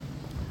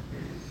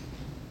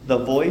The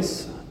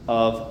voice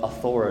of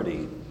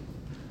authority.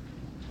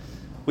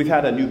 We've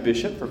had a new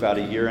bishop for about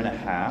a year and a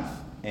half,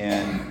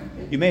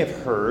 and you may have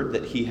heard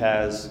that he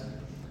has,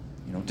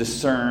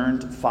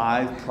 discerned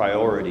 5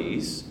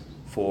 priorities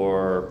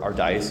for our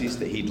diocese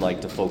that he'd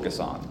like to focus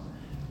on.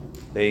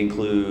 They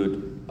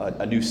include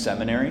a new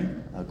seminary,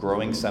 a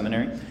growing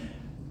seminary,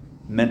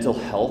 mental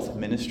health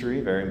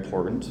ministry, very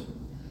important,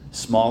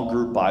 small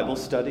group Bible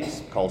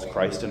studies, calls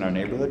Christ in Our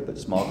Neighborhood, but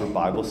small group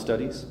Bible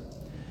studies,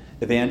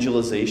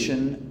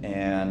 evangelization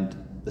and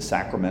the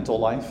sacramental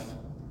life,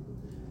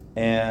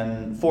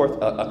 and fourth,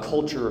 a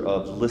culture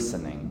of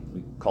listening,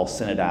 we call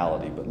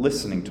synodality, but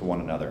listening to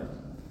one another.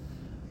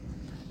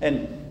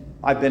 And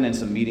I've been in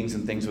some meetings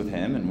and things with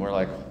him, and we're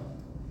like,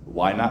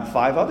 why not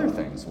 5 other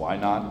things? Why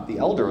not the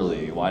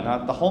elderly? Why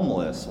not the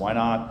homeless? Why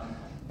not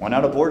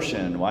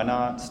abortion? Why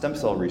not stem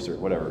cell research?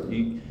 Whatever.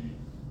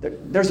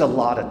 There's a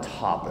lot of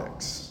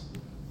topics.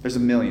 There's a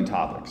million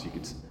topics.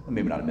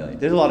 Maybe not a million.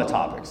 There's a lot of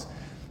topics.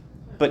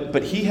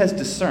 But he has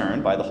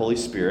discerned by the Holy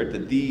Spirit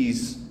that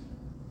these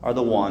are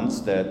the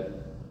ones that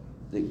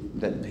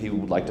he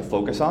would like to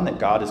focus on, that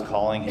God is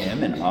calling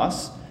him and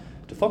us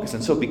to focus.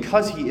 And so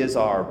because he is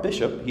our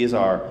bishop, he is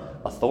our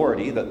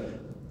authority, that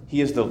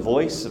he is the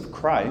voice of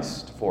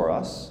Christ for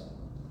us,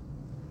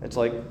 it's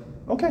like,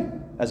 okay,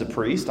 as a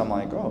priest, I'm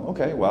like, oh,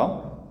 okay,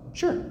 well,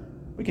 sure,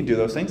 we can do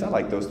those things. I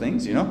like those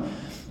things,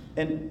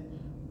 And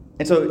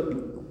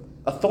so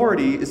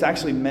authority is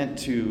actually meant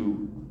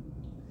to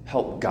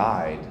help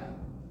guide.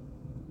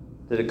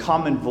 That a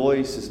common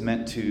voice is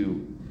meant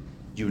to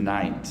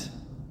unite.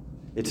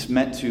 It's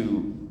meant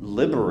to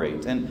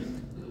liberate.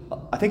 And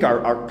I think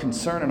our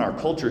concern in our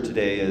culture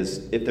today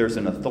is if there's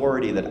an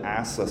authority that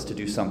asks us to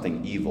do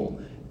something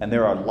evil. And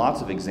there are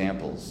lots of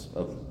examples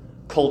of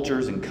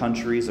cultures and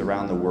countries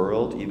around the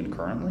world, even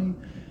currently,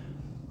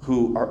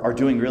 who are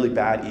doing really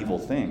bad, evil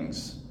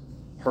things.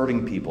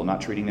 Hurting people,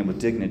 not treating them with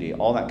dignity,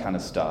 all that kind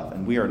of stuff.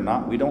 And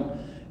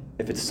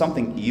if it's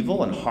something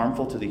evil and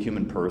harmful to the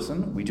human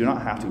person, we do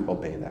not have to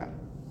obey that.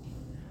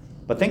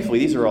 But thankfully,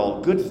 these are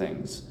all good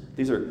things.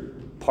 These are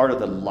part of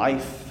the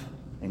life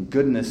and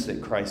goodness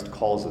that Christ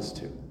calls us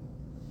to.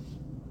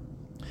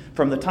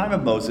 From the time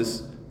of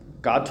Moses,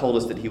 God told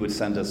us that he would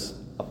send us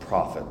a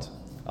prophet,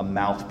 a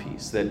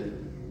mouthpiece, that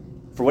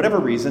for whatever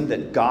reason,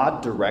 that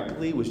God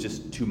directly was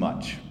just too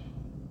much.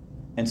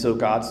 And so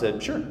God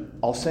said, sure,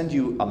 I'll send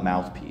you a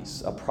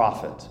mouthpiece, a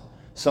prophet,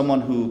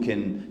 someone who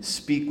can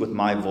speak with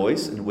my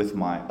voice and with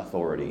my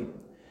authority.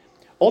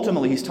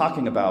 Ultimately, he's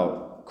talking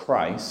about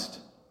Christ.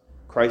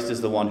 Christ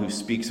is the one who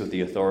speaks with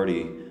the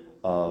authority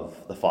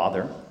of the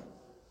Father.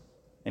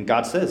 And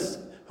God says,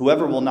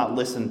 whoever will not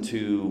listen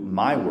to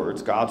my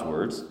words, God's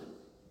words,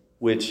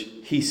 which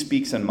he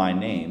speaks in my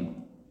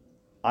name,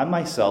 I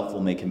myself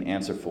will make him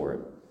answer for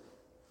it.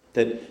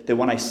 That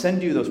when I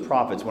send you those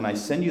prophets, when I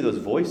send you those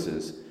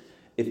voices,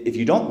 if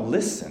you don't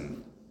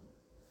listen,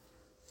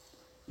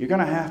 you're going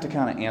to have to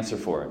kind of answer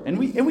for it. And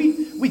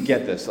we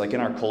get this, like in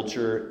our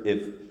culture,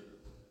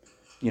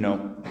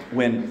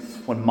 when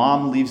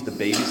mom leaves the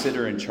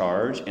babysitter in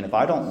charge, and if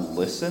I don't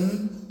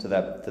listen to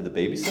the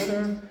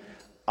babysitter,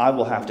 I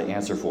will have to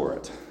answer for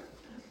it.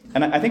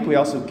 And I think we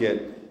also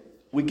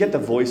get the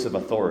voice of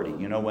authority.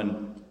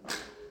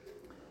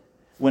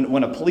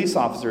 When a police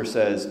officer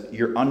says,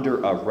 you're under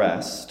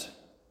arrest,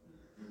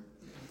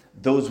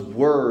 those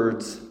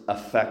words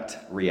affect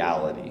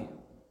reality.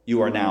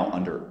 You are now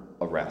under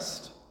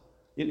arrest.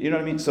 You know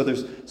what I mean?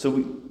 So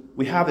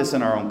we have this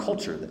in our own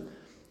culture.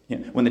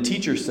 That when the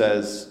teacher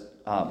says,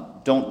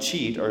 don't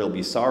cheat or you'll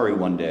be sorry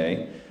one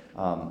day,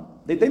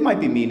 they might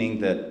be meaning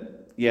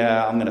that,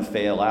 yeah, I'm going to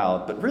fail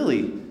out. But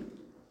really,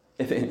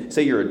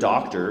 say you're a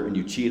doctor and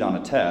you cheat on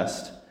a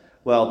test,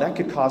 well, that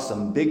could cause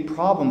some big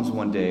problems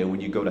one day when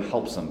you go to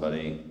help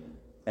somebody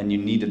and you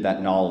needed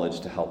that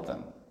knowledge to help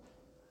them.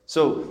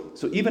 So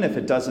even if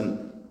it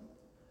doesn't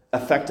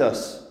affect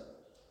us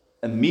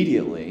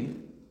immediately,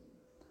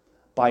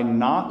 by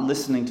not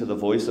listening to the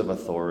voice of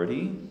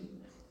authority,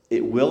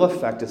 it will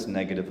affect us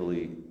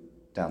negatively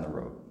down the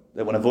road.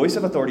 That when a voice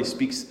of authority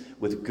speaks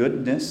with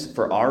goodness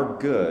for our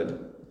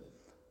good,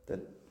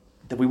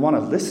 that we want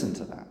to listen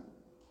to that.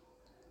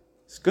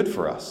 It's good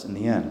for us in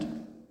the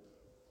end.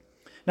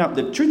 Now,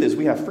 the truth is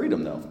we have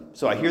freedom, though.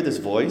 So I hear this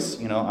voice,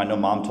 I know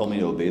mom told me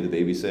to obey the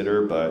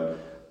babysitter, but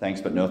thanks,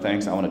 but no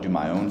thanks. I want to do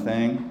my own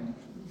thing,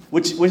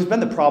 which has been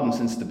the problem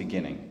since the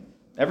beginning.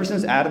 Ever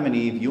since Adam and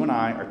Eve, you and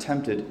I are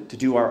tempted to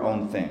do our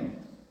own thing.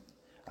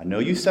 I know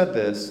you said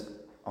this,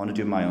 I want to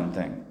do my own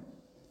thing.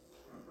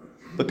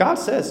 But God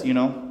says,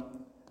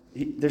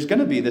 there's going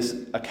to be this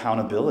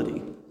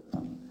accountability.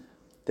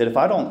 That if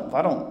I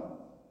don't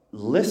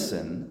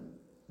listen,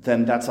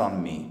 then that's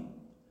on me.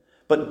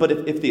 But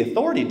if the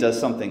authority does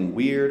something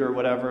weird or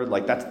whatever,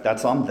 like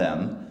that's on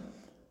them.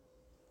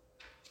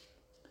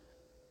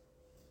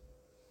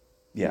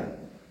 Yeah.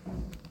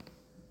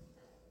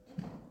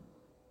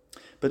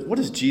 But what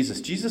is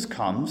Jesus? Jesus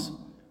comes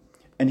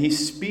and he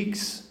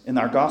speaks in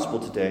our gospel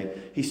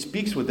today. He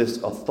speaks with this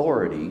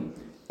authority,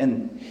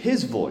 and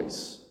his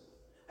voice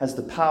has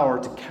the power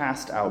to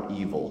cast out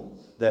evil.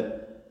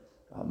 That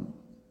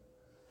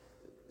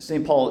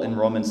St. Paul in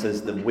Romans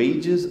says the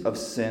wages of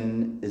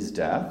sin is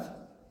death.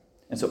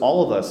 And so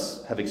all of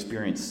us have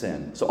experienced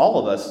sin. So all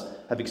of us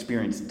have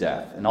experienced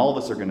death, and all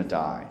of us are going to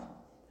die.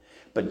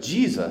 But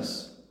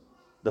Jesus,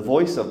 the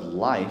voice of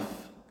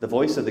life, the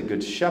voice of the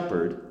Good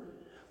Shepherd,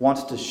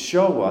 wants to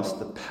show us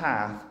the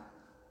path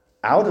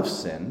out of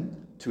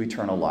sin to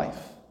eternal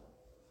life.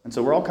 And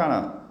so we're all kind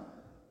of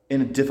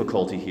in a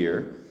difficulty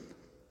here,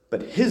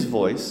 but his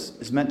voice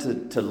is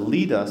meant to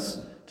lead us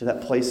to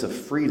that place of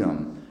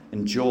freedom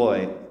and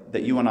joy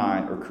that you and I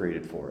are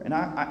created for. And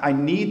I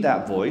need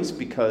that voice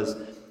because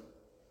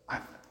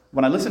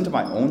when I listen to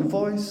my own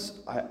voice,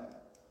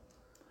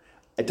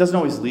 it doesn't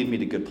always lead me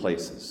to good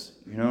places,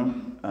 you know?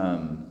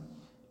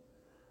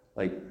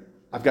 Like,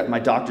 I've got, my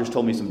doctor's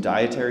told me some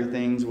dietary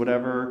things,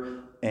 whatever,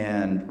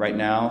 and right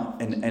now,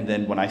 and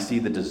then when I see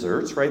the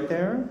desserts right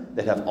there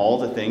that have all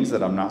the things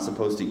that I'm not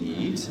supposed to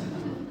eat,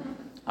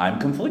 I'm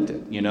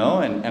conflicted, you know?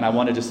 And I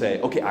want to just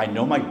say, okay, I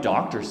know my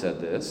doctor said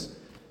this,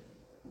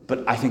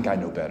 but I think I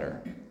know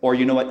better. Or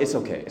you know what, it's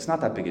okay, it's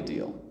not that big a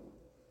deal.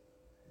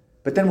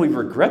 But then we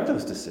regret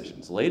those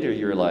decisions. Later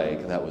you're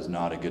like, that was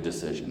not a good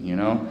decision, you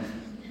know?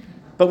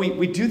 But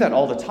we do that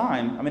all the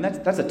time. I mean,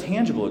 that's a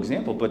tangible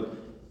example, but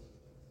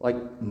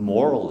like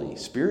morally,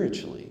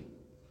 spiritually,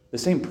 the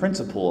same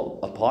principle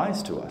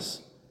applies to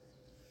us.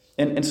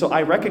 And so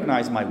I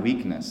recognize my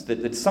weakness,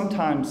 that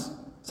sometimes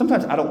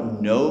I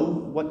don't know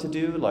what to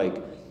do.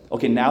 Like,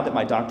 okay, now that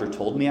my doctor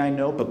told me I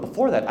know, but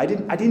before that, I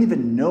didn't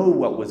even know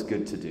what was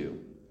good to do.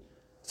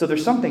 So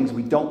there's some things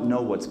we don't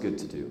know what's good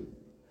to do.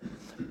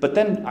 But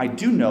then I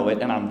do know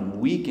it, and I'm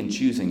weak in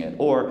choosing it,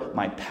 or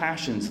my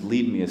passions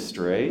lead me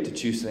astray to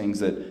choose things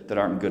that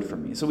aren't good for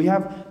me. So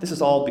this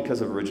is all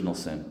because of original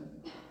sin.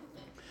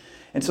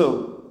 And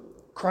so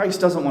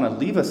Christ doesn't want to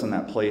leave us in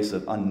that place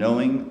of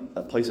unknowing,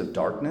 a place of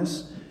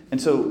darkness. And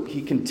so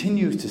he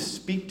continues to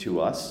speak to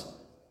us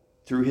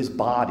through his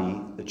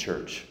body, the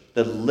church.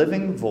 The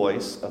living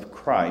voice of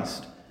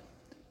Christ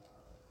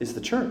is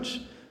the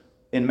church.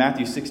 In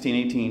Matthew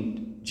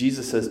 16:18,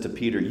 Jesus says to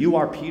Peter, "You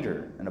are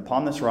Peter, and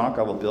upon this rock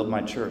I will build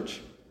my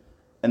church,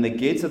 and the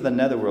gates of the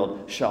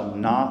netherworld shall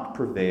not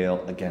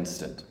prevail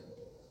against it.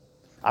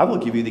 I will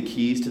give you the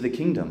keys to the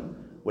kingdom.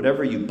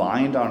 Whatever you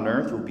bind on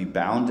earth will be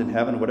bound in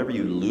heaven. Whatever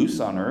you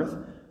loose on earth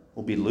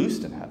will be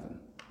loosed in heaven."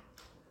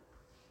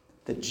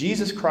 That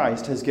Jesus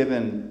Christ has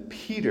given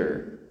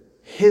Peter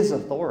his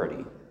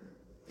authority,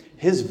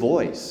 his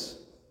voice.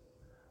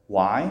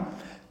 Why?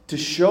 To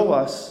show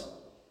us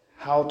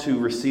how to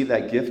receive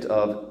that gift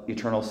of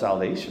eternal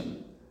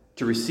salvation,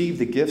 to receive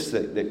the gifts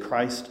that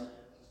Christ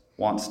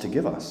wants to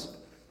give us.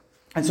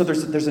 And so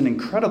there's an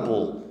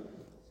incredible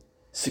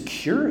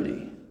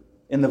security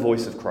in the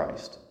voice of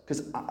Christ.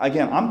 Because,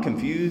 again, I'm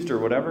confused or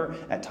whatever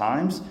at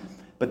times,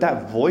 but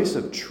that voice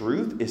of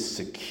truth is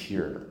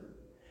secure.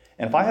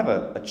 And if I have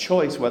a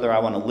choice whether I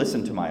want to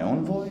listen to my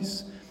own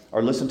voice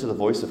or listen to the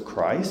voice of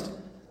Christ,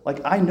 like,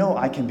 I know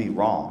I can be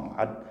wrong.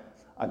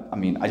 I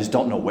mean, I just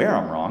don't know where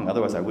I'm wrong.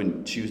 Otherwise, I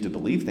wouldn't choose to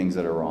believe things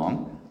that are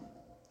wrong.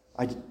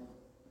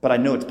 But I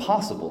know it's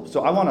possible.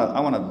 So I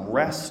want to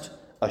rest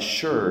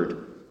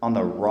assured on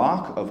the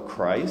rock of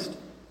Christ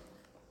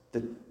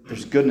that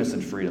there's goodness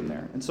and freedom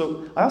there. And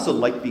so I also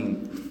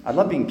I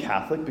love being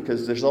Catholic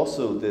because there's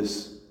also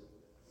this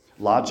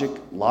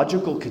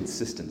logical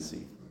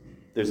consistency.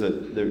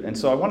 And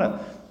so I want to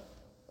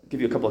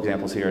give you a couple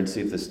examples here and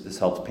see if this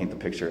helps paint the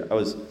picture.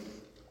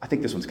 I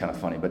think this one's kind of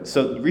funny, but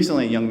so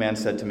recently a young man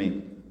said to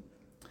me,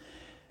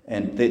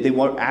 and they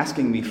were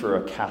asking me for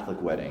a Catholic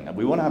wedding.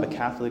 We want to have a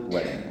Catholic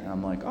wedding. And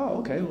I'm like, oh,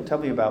 okay, well, tell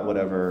me about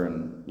whatever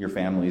and your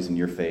families and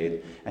your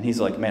faith. And he's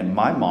like, man,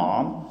 my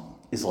mom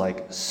is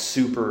like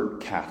super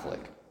Catholic.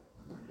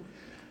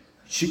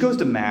 She goes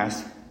to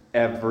Mass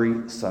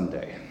every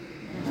Sunday.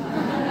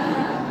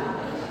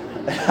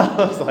 I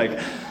was like,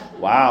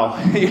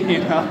 wow, you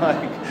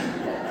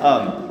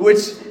know, which,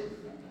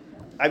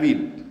 I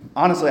mean,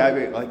 honestly,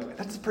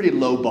 that's a pretty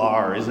low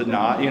bar, is it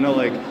not? You know,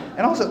 like,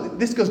 and also,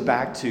 this goes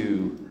back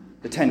to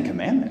the Ten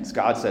Commandments.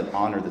 God said,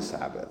 honor the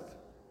Sabbath.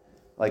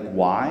 Like,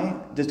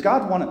 why? Does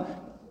God want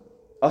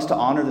us to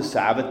honor the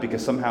Sabbath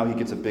because somehow he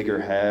gets a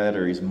bigger head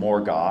or he's more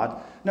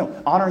God?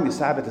 No, honoring the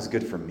Sabbath is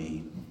good for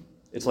me.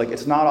 It's like,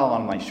 it's not all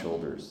on my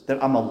shoulders.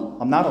 That I'm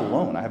not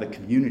alone. I have a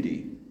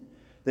community.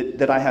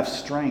 That I have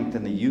strength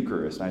in the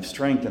Eucharist, and I have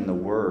strength in the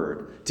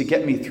Word to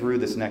get me through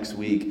this next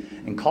week.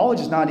 And college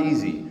is not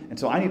easy, and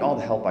so I need all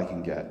the help I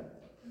can get.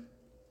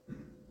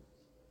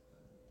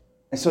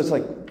 And so it's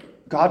like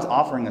God's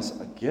offering us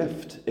a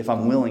gift if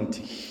I'm willing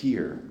to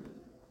hear.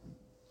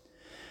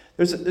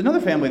 There's another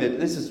family that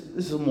this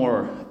is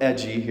more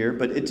edgy here,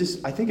 but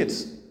I think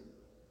it's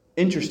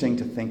interesting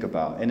to think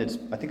about, and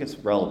I think it's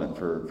relevant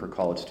for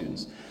college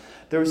students.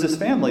 There was this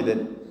family that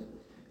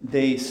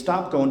they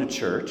stopped going to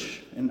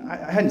church, and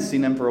I hadn't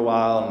seen them for a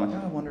while. And I'm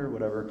like, oh, I wonder,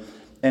 whatever.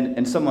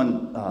 And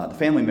someone, the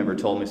family member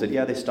told me, said,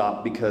 yeah, they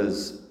stopped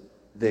because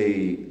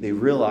they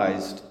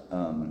realized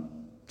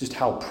just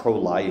how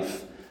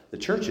pro-life the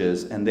church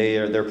is, and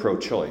they're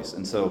pro-choice.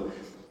 And so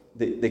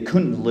they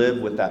couldn't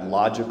live with that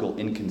logical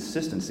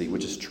inconsistency,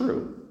 which is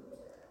true.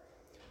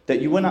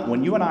 That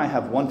when you and I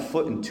have one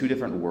foot in two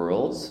different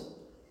worlds,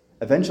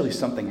 eventually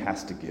something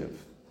has to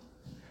give.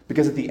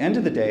 Because at the end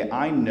of the day,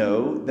 I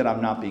know that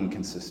I'm not being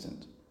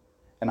consistent.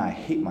 And I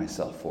hate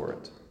myself for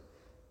it.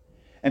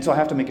 And so I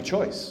have to make a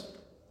choice.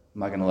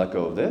 Am I going to let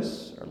go of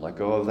this or let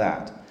go of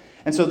that?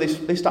 And so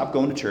they stopped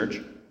going to church.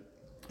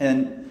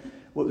 And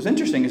what was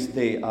interesting is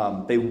they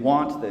have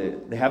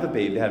a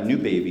baby, they have a new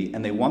baby,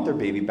 and they want their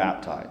baby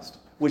baptized,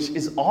 which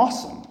is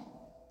awesome.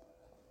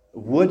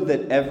 Would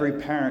that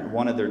every parent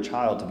wanted their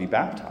child to be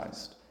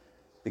baptized,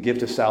 the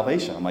gift of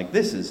salvation. I'm like,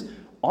 this is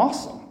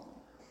awesome.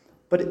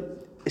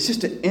 But it's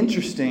just an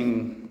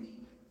interesting.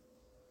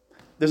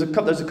 There's a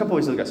couple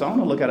ways to look at it. So I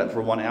want to look at it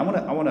for one. And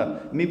I want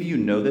to. Maybe you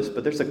know this,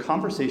 but there's a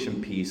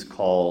conversation piece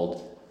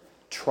called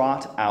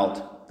 "Trot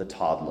Out the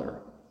Toddler."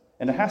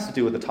 And it has to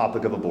do with the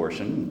topic of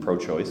abortion and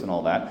pro-choice and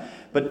all that.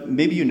 But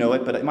maybe you know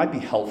it, but it might be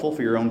helpful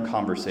for your own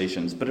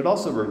conversations. But it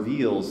also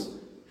reveals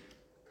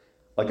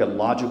like a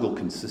logical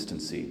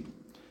consistency. And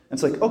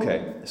it's like,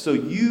 okay, so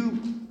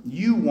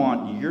you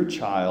want your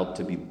child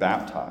to be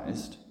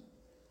baptized,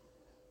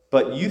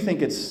 but you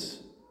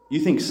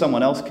think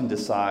someone else can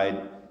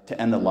decide to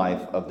end the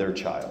life of their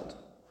child.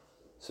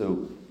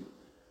 So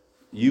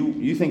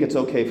you think it's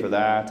okay for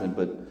that,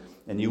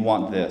 and you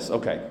want this.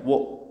 Okay,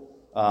 well,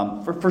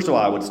 first of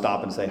all, I would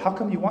stop and say, how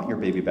come you want your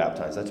baby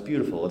baptized? That's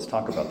beautiful. Let's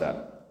talk about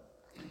that.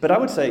 But I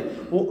would say,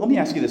 well, let me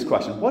ask you this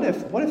question. What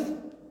if,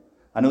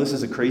 I know this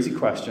is a crazy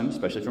question,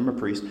 especially from a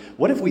priest.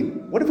 What if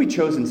we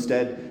chose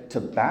instead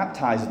to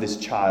baptize this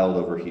child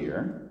over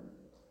here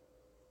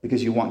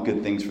because you want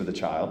good things for the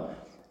child?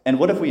 And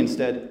what if we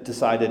instead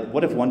decided,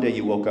 what if one day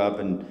you woke up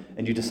and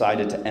you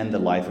decided to end the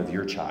life of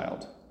your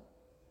child?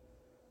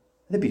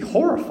 They'd be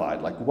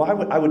horrified. Like,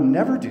 I would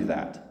never do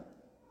that.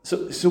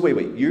 So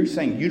wait, you're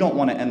saying you don't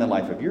want to end the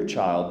life of your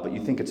child, but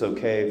you think it's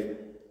okay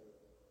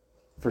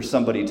for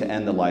somebody to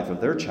end the life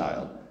of their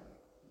child.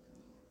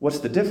 What's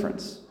the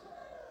difference?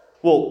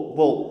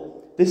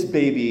 Well, this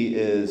baby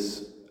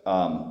is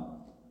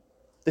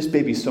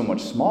so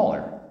much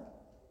smaller.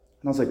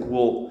 And I was like,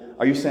 well,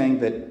 are you saying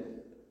that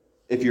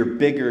if you're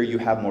bigger, you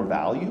have more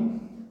value?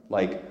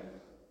 Like,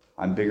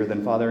 I'm bigger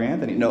than Father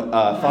Anthony. No,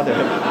 Father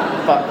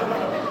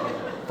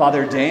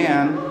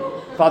Dan.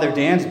 Father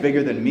Dan's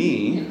bigger than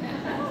me.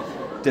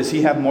 Does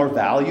he have more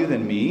value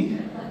than me?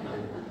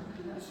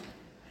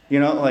 You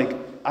know, like,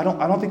 I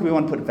don't think we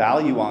want to put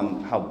value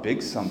on how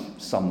big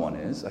someone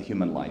is, a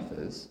human life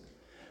is.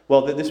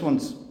 Well, this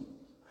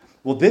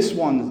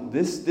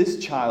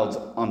child's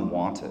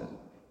unwanted.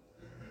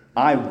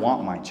 I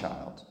want my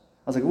child.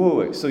 I was like,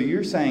 wait. So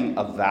you're saying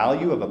a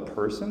value of a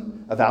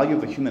person, a value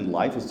of a human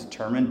life is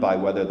determined by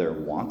whether they're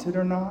wanted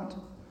or not?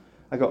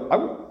 I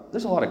go,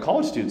 there's a lot of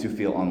college students who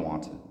feel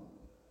unwanted.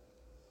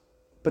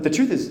 But the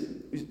truth is,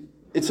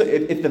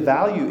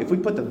 if we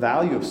put the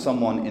value of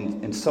someone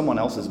in someone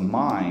else's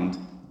mind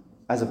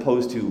as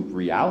opposed to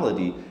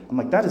reality, I'm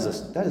like, that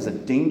is a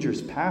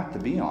dangerous path to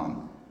be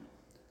on.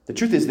 The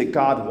truth is that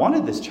God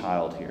wanted this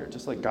child here,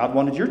 just like God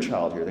wanted your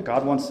child here, that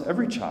God wants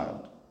every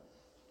child.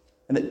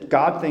 And that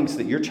God thinks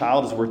that your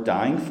child is worth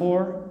dying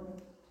for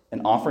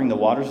and offering the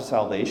waters of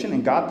salvation.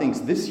 And God thinks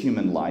this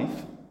human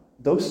life,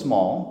 though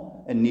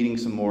small and needing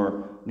some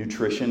more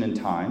nutrition and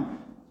time,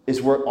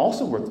 is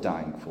also worth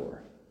dying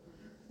for.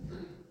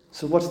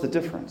 So what's the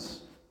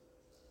difference?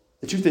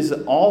 The truth is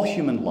that all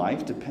human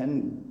life,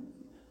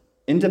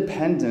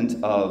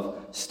 independent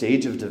of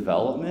stage of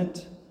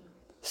development,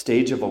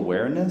 stage of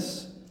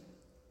awareness,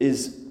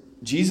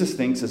 Jesus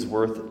thinks is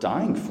worth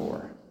dying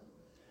for.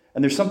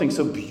 And there's something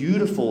so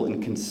beautiful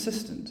and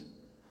consistent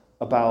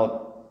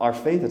about our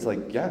faith. It's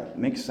like, yeah, it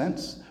makes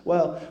sense.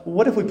 Well,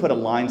 what if we put a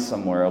line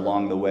somewhere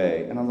along the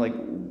way? And I'm like,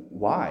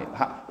 why?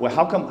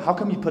 How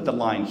come you put the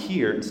line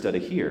here instead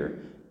of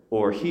here?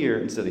 Or here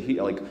instead of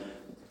here? Like,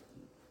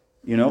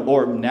 you know,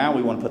 or now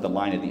we want to put the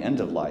line at the end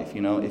of life.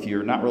 You know, if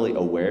you're not really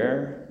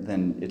aware,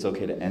 then it's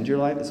okay to end your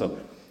life. So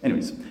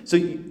anyways, so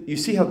you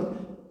see how,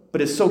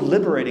 but it's so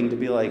liberating to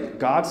be like,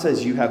 God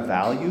says you have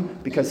value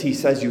because he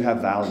says you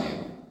have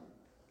value.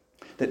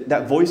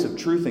 That voice of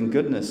truth and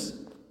goodness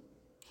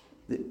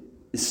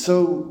is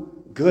so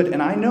good.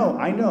 And I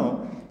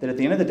know that at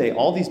the end of the day,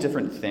 all these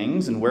different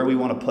things and where we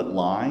want to put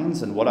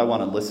lines and what I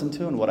want to listen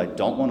to and what I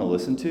don't want to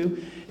listen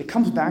to, it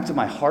comes back to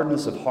my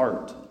hardness of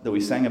heart that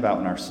we sang about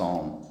in our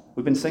psalm.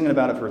 We've been singing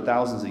about it for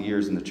thousands of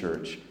years in the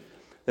church.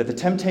 That the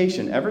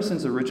temptation, ever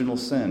since original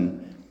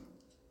sin,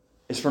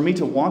 is for me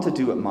to want to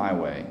do it my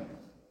way.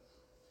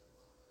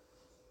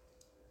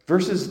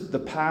 Versus the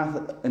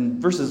path and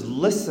versus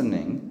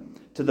listening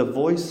to the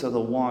voice of the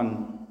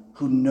one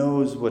who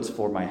knows what's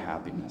for my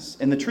happiness.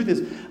 And the truth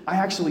is,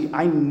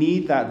 I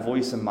need that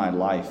voice in my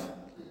life.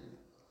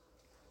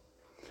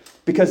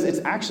 Because it's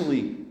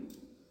actually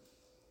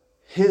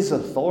his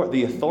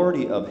authority, the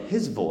authority of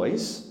his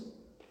voice,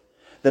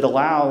 that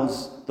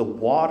allows the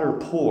water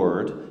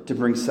poured to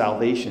bring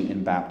salvation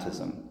in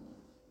baptism.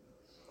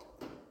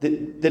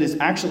 that is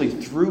actually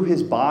through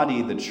his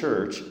body, the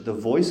church, the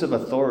voice of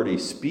authority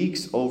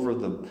speaks over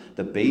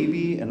the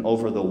baby and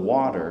over the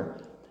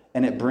water,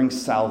 and it brings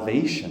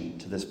salvation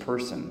to this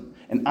person.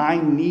 And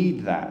I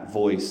need that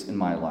voice in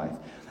my life.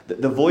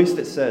 The voice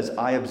that says,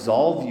 I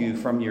absolve you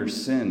from your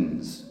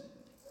sins,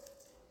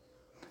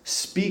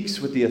 speaks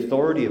with the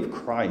authority of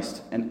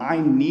Christ, and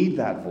I need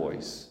that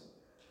voice.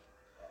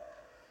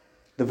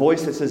 The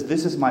voice that says,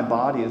 this is my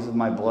body, this is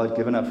my blood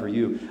given up for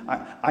you.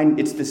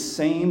 It's the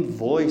same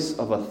voice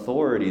of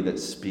authority that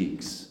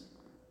speaks.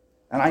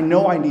 And I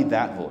know I need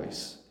that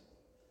voice.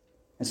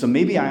 And so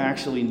maybe I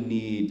actually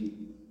need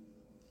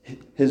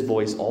his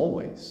voice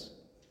always.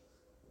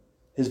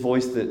 His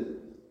voice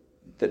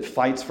that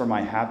fights for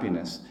my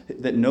happiness,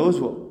 that knows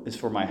what is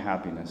for my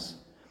happiness,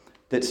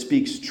 that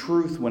speaks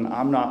truth when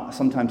I'm not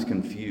sometimes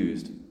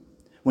confused,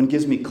 when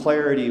gives me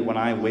clarity when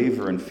I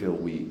waver and feel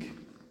weak.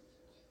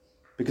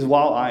 Because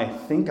while I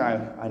think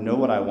I know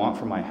what I want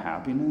for my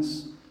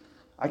happiness,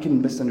 I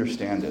can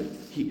misunderstand it.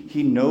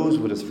 He knows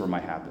what is for my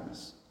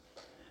happiness.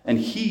 And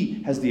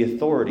he has the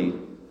authority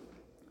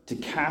to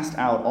cast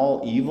out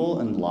all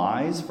evil and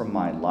lies from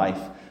my life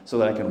so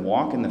that I can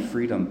walk in the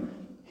freedom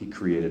he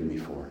created me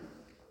for.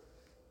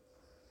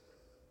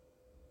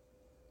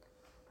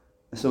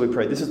 And so we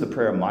pray. This is the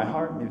prayer of my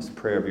heart. Maybe it's the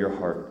prayer of your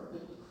heart.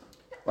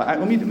 Well,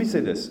 let me say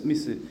this.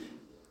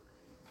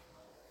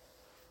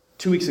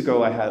 2 weeks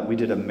ago, we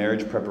did a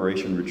marriage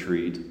preparation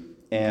retreat,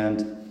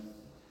 and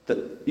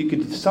you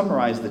could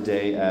summarize the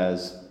day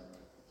as,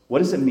 what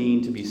does it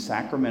mean to be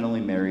sacramentally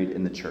married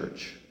in the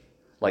church?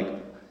 Like,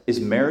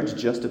 is marriage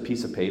just a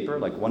piece of paper?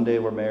 Like, one day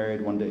we're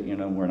married, one day,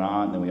 we're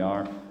not, and then we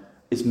are.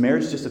 Is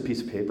marriage just a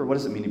piece of paper? What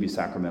does it mean to be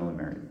sacramentally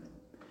married?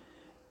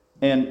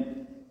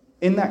 And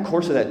in that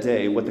course of that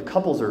day, what the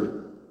couples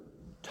are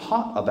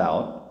taught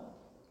about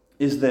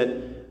is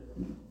that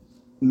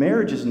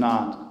marriage is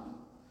not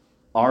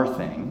our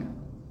thing.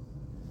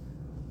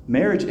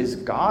 Marriage is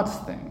God's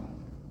thing.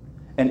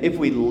 And if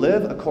we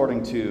live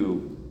according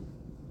to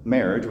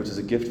marriage, which is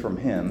a gift from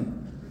him,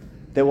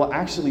 they will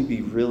actually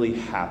be really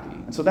happy.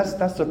 And so that's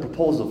the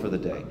proposal for the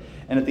day.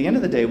 And at the end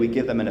of the day, we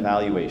give them an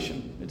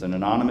evaluation. It's an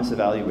anonymous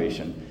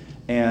evaluation.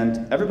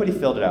 And everybody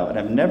filled it out. And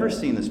I've never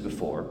seen this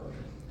before.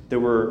 There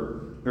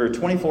were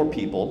 24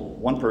 people.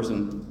 One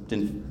person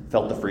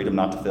felt the freedom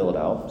not to fill it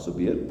out, so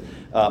be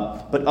it.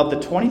 But of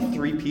the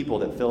 23 people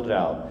that filled it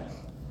out,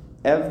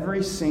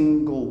 every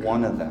single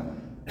one of them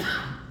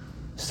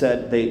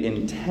said they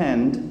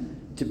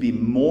intend to be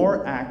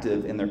more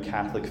active in their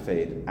Catholic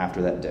faith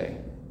after that day.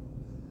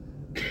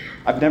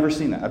 I've never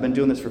seen that. I've been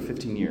doing this for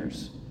 15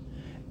 years.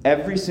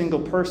 Every single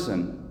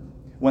person,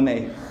 when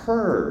they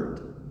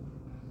heard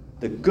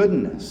the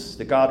goodness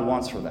that God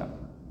wants for them,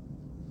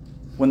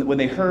 when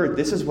they heard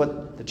this is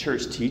what the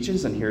church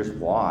teaches and here's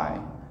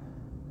why,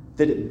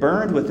 that it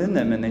burned within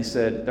them, and they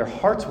said, their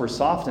hearts were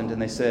softened,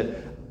 and they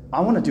said,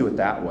 I want to do it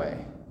that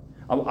way.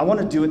 I want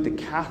to do it the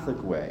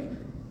Catholic way.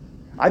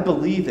 I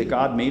believe that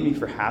God made me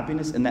for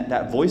happiness, and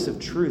that voice of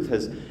truth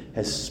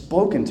has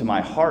spoken to my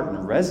heart and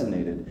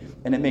resonated,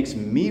 and it makes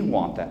me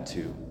want that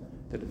too.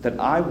 That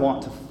I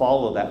want to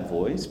follow that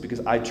voice because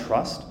I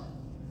trust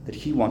that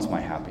he wants my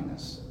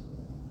happiness.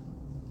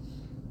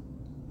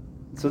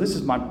 So this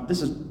is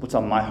what's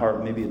on my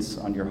heart. Maybe it's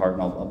on your heart,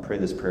 and I'll pray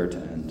this prayer to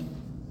end.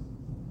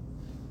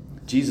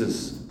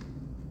 Jesus,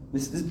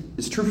 this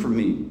is true for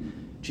me.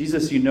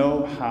 Jesus, you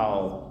know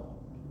how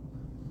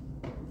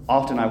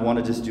often I want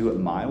to just do it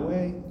my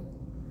way,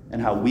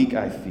 and how weak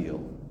I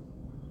feel.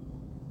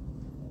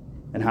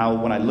 And how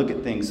when I look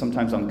at things,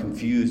 sometimes I'm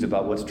confused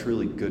about what's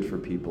truly good for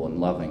people and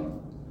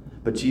loving.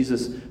 But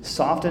Jesus,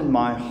 soften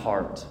my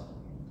heart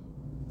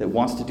that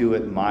wants to do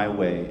it my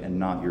way and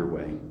not your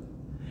way.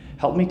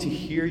 Help me to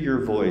hear your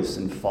voice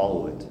and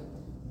follow it,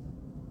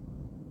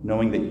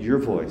 knowing that your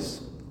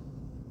voice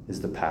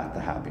is the path to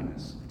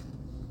happiness.